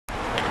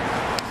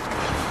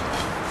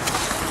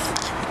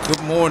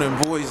Good morning,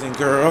 boys and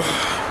girls.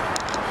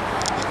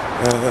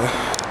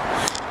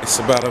 It's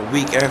about a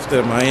week after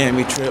the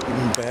Miami trip.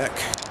 I'm back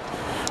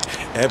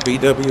at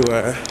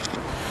BWI,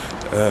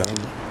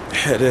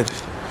 headed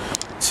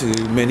to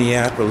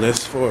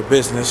Minneapolis for a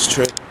business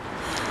trip.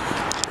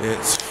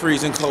 It's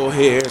freezing cold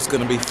here. It's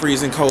gonna be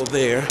freezing cold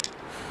there,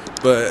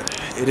 but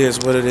it is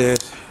what it is.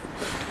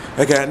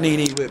 I got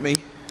Nene with me.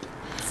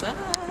 What's up?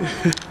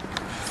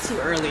 It's too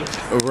early.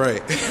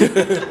 Right.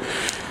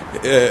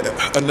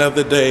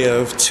 Another day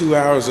of 2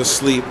 hours of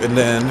sleep and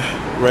then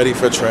ready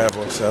for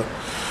travel. So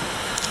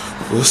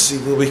we'll see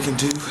what we can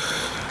do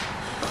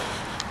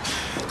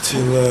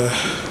to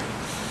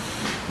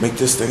make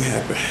this thing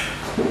happen.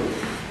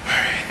 All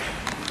right.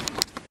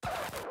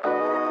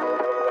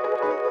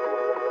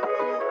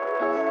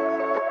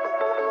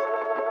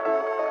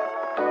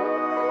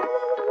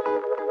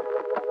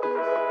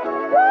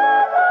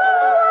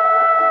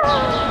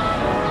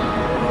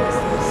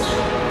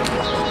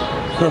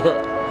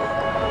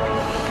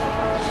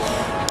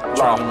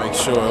 Trying to make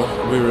sure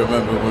we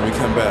remember when we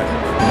come back.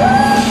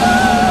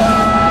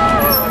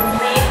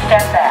 Please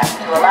step back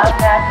to allow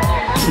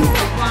passengers to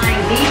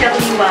flying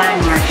BWI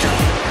Marshall.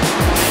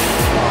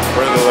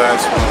 We're the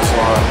last ones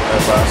on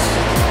that bus.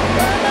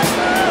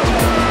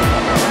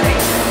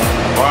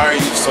 Why are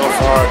you so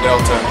far,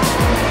 Delta?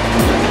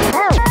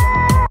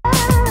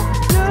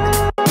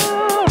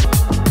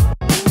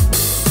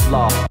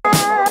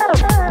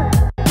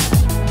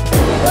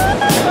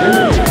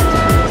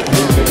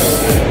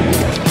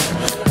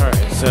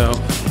 So,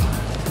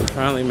 we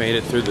finally made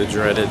it through the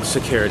dreaded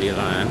security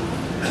line.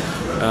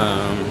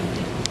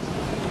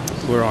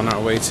 We're on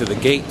our way to the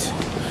gate.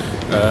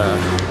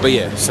 But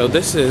yeah, so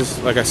this is,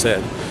 like I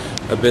said,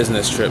 a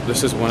business trip.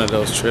 This is one of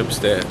those trips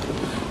that,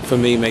 for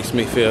me, makes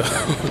me feel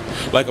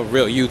like a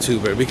real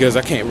YouTuber because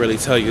I can't really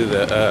tell you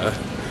the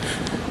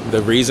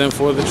reason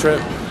for the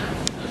trip.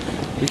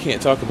 We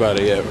can't talk about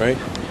it yet, right?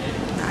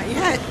 Not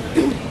yet.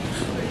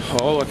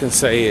 All I can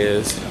say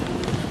is,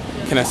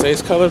 can I say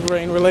it's Coloured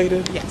Raine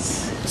related?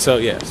 Yes. So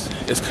yes,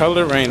 it's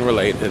Coloured Raine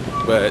related,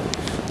 but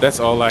that's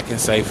all I can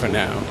say for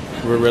now.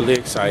 We're really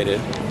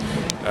excited.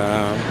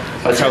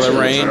 Coloured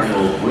Raine.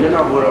 We did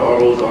not board all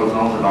roads or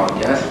zones and all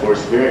gas for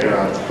Spirit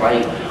Airlines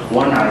flight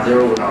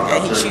 190 when I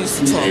was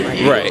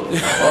Right.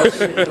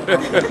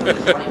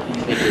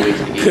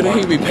 Couldn't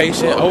he be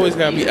patient? Always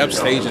gotta be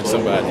upstaging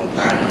somebody.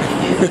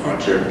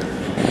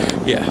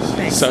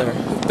 Yes. So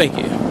thank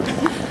you.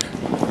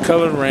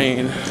 Coloured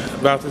Raine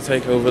about to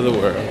take over the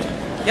world.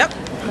 Yep.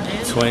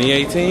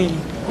 2018,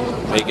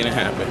 making it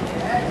happen.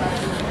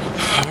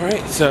 All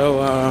right,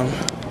 so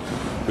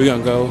we're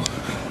gonna go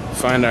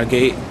find our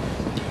gate,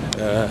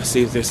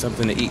 see if there's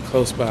something to eat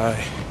close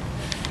by,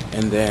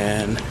 and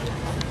then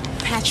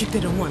Patrick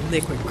didn't want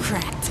liquid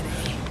crack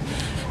today.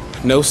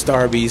 no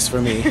Starbies for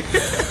me.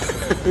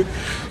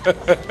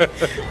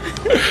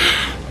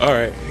 All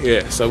right,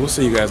 yeah. So we'll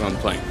see you guys on the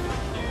plane.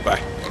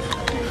 Bye.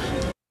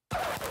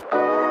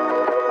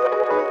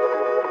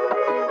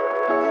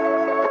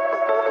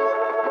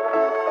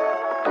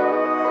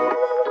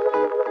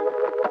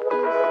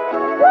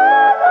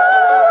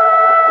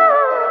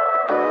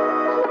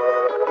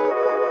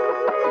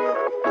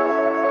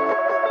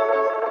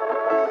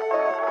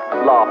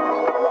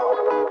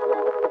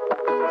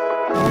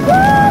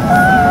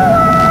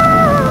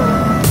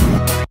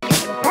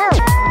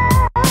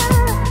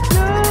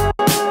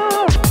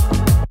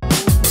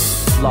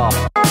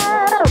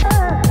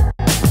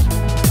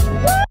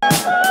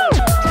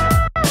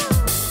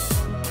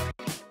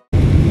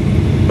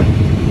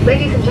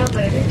 Ladies and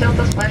gentlemen, it is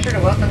Delta's pleasure to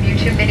welcome you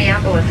to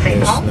Minneapolis,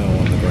 St. Paul.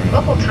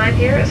 Local time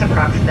here is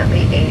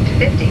approximately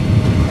 8:50.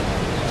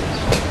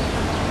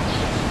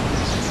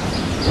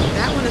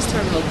 That one is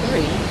Terminal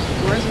 3.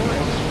 Where's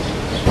one?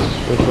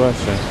 Good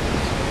question.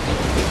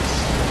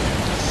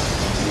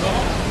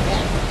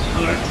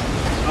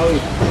 Hello.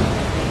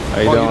 How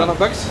you doing? You don't have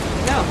bags?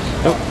 No.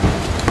 Nope.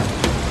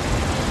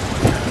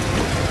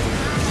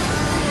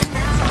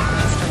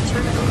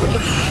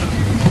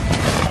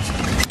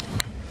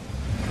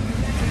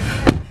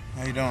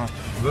 How you doing?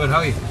 Good, how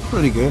are you?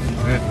 Pretty good.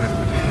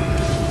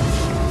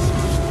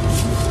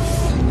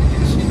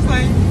 She's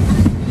like,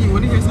 you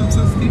want to hear something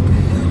so stupid?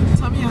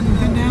 Tell me how to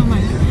go down.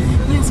 Like,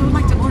 yeah, so I'd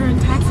like to order a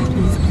taxi,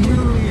 please.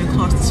 Literally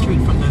across the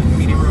street from the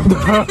meeting room.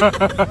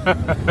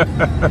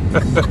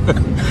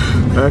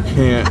 I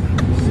can't.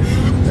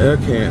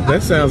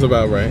 That sounds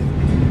about right.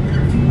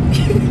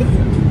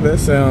 That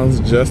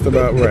sounds just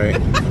about right.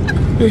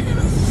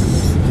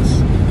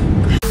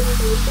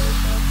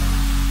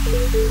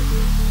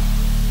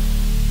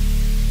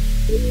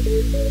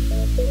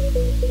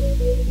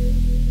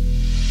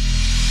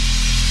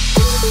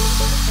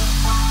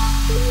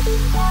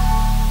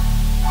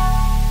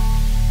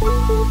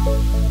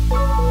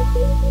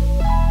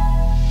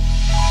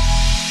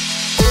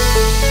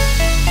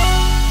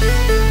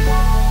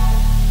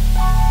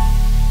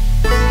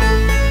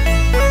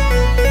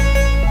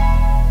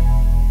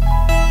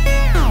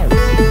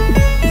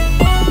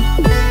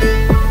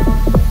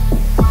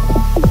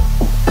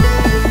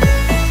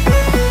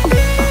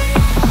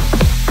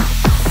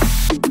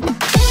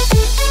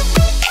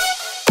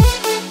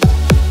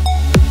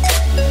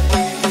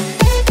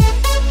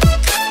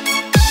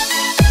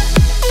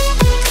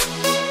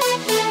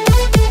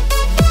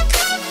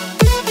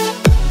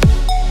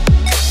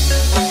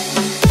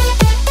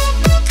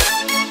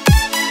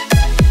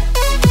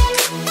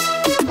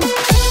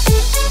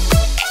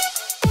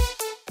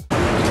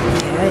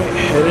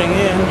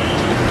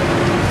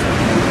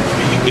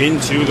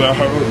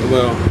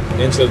 Well,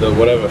 into the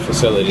whatever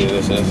facility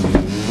this is.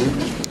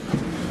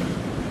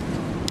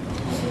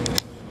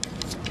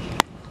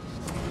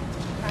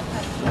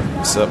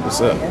 What's up? What's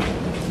up?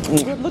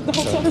 Look, the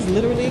hotel is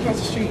literally across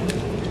the street.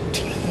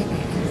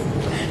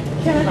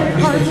 Can I have a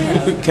car,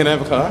 please? Can I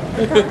have a car?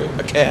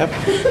 A cab?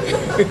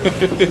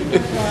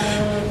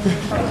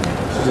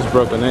 She just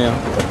broke a nail.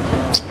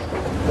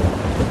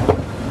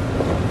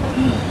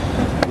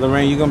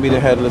 Lorraine, you're gonna be the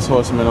headless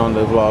horseman on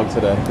the vlog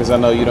today, because I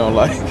know you don't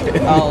like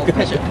it. Oh,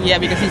 yeah,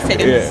 because he's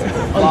taking this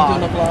vlog. Oh, he's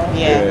doing a vlog?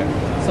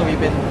 Yeah. So we've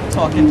been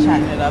talking,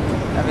 chatting it up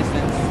ever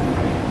since.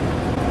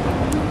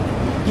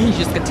 He's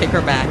just gonna take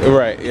her back.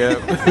 Right, yeah.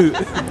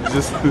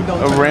 Just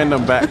a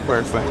random back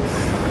person.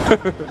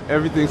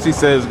 Everything she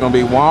says is gonna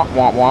be womp,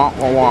 womp, womp,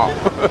 womp, womp.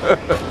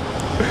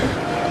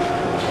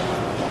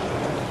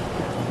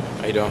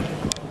 How you doing?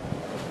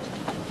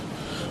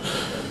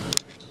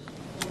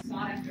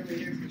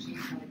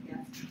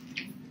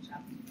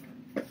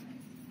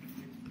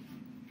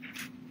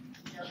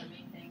 The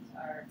main things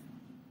are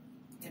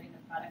getting the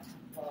products to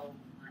flow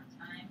on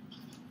time,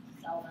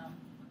 sell them,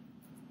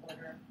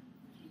 order,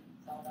 repeat,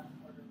 sell them,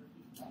 order,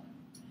 repeat, sell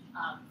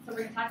them. So we're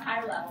going to talk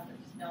higher level, but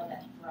just know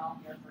that we're all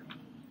here for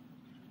any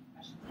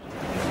questions.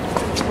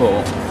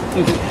 Cool.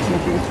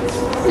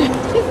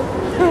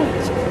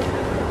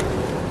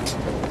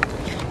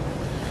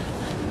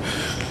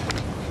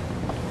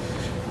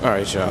 All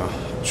right, y'all.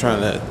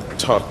 Trying to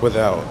talk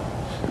without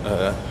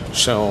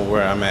showing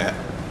where I'm at.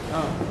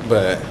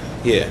 But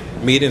yeah,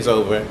 meeting's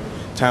over.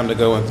 Time to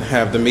go and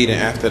have the meeting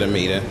after the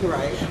meeting.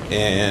 Right.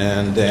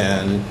 And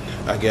then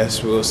I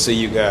guess we'll see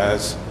you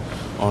guys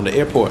on the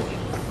airport.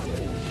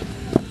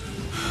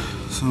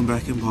 So I'm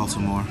back in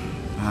Baltimore.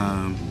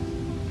 I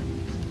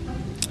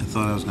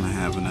thought I was gonna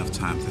have enough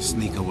time to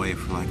sneak away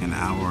for like an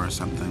hour or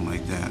something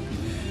like that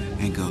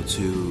and go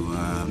to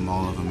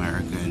Mall of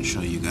America and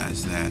show you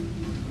guys that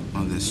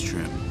on this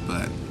trip,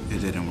 but it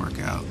didn't work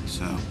out.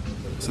 So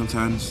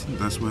sometimes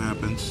that's what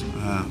happens.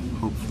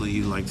 Hopefully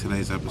you liked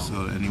today's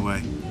episode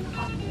anyway.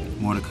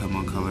 More to come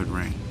on Coloured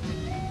Raine.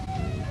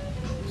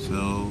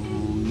 So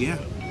yeah,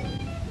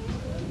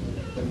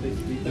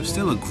 it was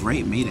still a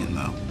great meeting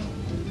though.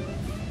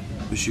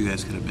 Wish you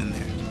guys could have been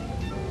there.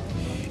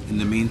 In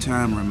the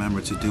meantime,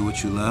 remember to do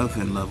what you love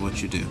and love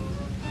what you do.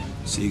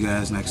 See you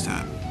guys next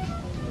time.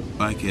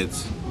 Bye,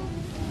 kids.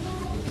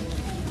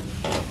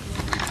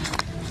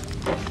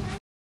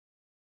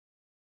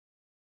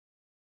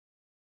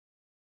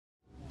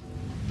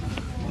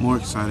 More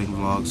exciting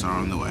vlogs are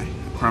on the way,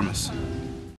 I promise.